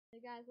Hey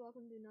guys,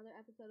 welcome to another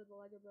episode of the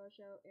Lego Bro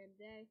Show, and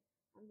today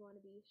I'm going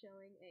to be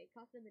showing a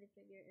custom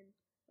minifigure, and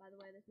by the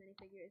way, this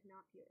minifigure is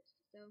not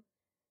pierced. So,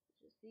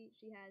 you see,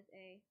 she has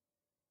a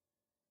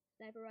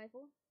sniper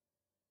rifle,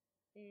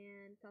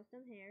 and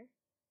custom hair,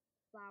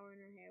 flower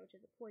in her hair, which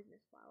is a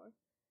poisonous flower.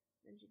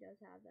 Then she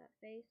does have that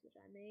face, which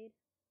I made,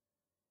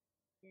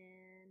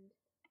 and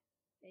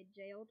a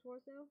jail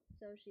torso,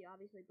 so she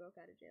obviously broke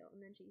out of jail,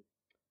 and then she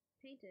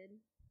painted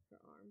her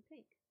arm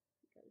pink,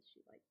 because she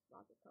likes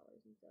lots of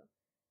colors, and so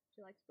she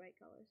likes bright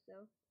colors.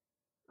 So,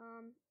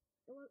 um,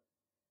 it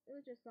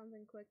was just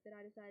something quick that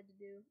I decided to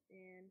do,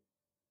 and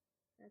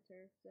that's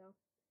her. So,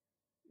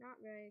 not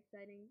very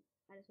exciting.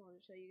 I just wanted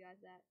to show you guys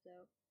that.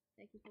 So,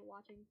 thank you for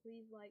watching.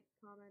 Please like,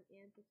 comment,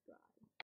 and subscribe.